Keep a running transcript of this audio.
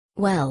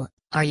Well,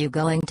 are you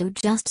going to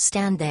just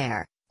stand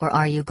there, or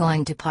are you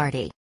going to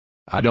party?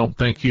 I don't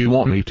think you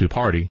want me to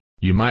party.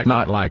 You might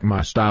not like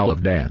my style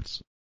of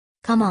dance.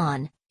 Come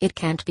on, it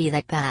can't be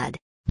that bad.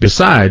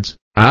 Besides,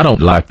 I don't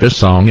like this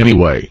song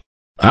anyway.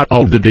 I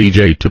told the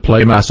DJ to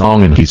play my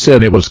song and he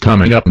said it was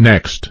coming up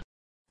next.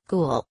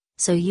 Cool,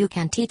 so you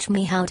can teach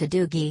me how to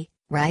do gi,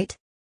 right?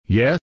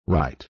 Yes,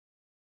 right.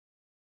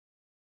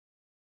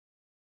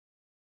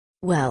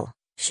 Well,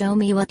 show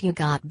me what you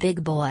got,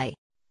 big boy.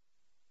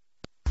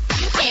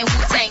 You can't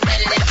Wu-Tang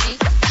better than me.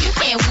 You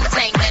can't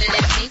Wu-Tang better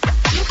than me.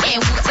 You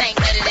can't Wu-Tang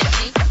better than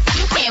me.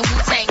 You can't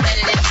Wu-Tang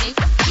better than me.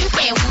 You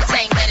can't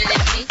Wu-Tang better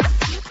than me.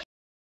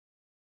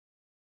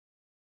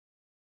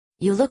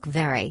 You look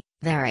very,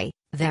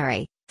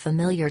 very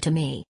familiar to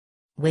me.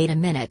 Wait a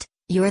minute,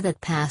 you're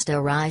that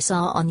pastor I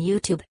saw on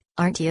YouTube,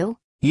 aren't you?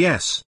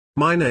 Yes,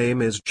 my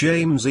name is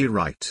James E.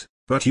 Wright,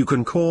 but you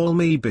can call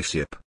me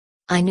Bishop.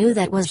 I knew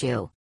that was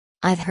you.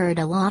 I've heard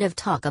a lot of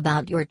talk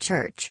about your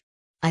church.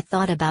 I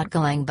thought about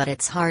going, but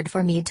it's hard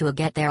for me to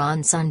get there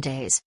on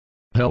Sundays.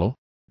 Hello?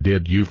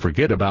 Did you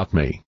forget about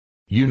me?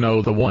 You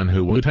know, the one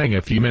who Wu-Tang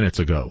a few minutes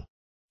ago.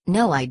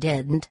 No, I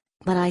didn't,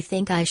 but I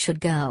think I should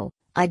go.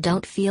 I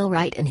don't feel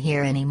right in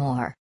here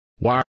anymore.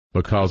 Why?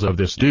 Because of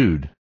this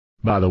dude.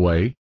 By the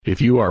way, if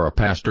you are a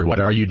pastor,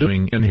 what are you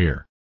doing in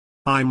here?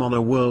 I'm on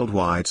a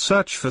worldwide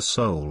search for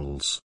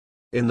souls.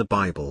 In the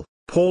Bible,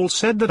 Paul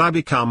said that I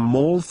become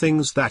all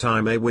things that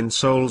I may win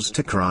souls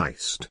to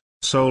Christ,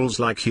 souls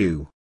like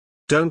you.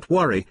 Don't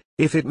worry,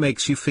 if it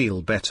makes you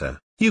feel better,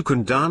 you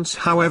can dance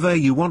however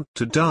you want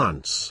to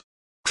dance.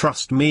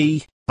 Trust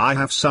me, I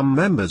have some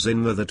members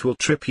in there that will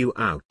trip you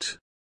out.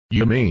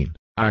 You mean,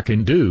 I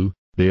can do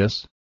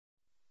this?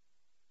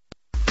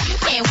 You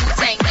can't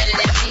Wu-Tang better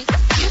than me.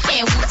 You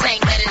can't Wu-Tang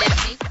better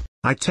than me.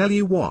 I tell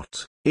you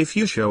what, if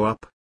you show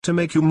up, to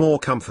make you more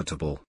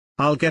comfortable,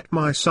 I'll get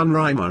my son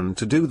Ryman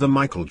to do the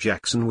Michael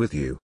Jackson with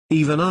you.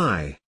 Even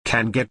I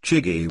can get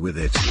jiggy with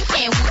it. You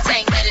can't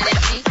Wu-Tang better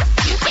than me.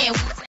 You can't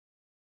Wu-Tang.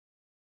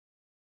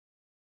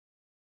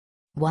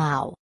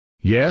 Wow.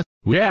 Yes,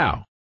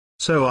 wow.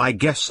 So I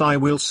guess I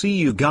will see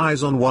you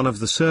guys on one of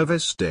the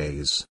service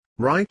days,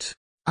 right?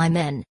 I'm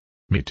in.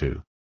 Me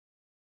too.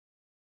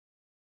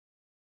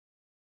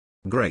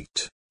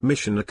 Great,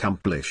 mission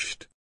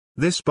accomplished.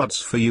 This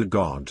bud's for you,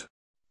 God.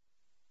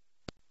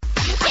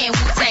 You can't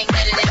Wu-Tang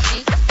better than me.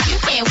 You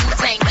can't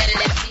Wu-Tang better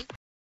than me.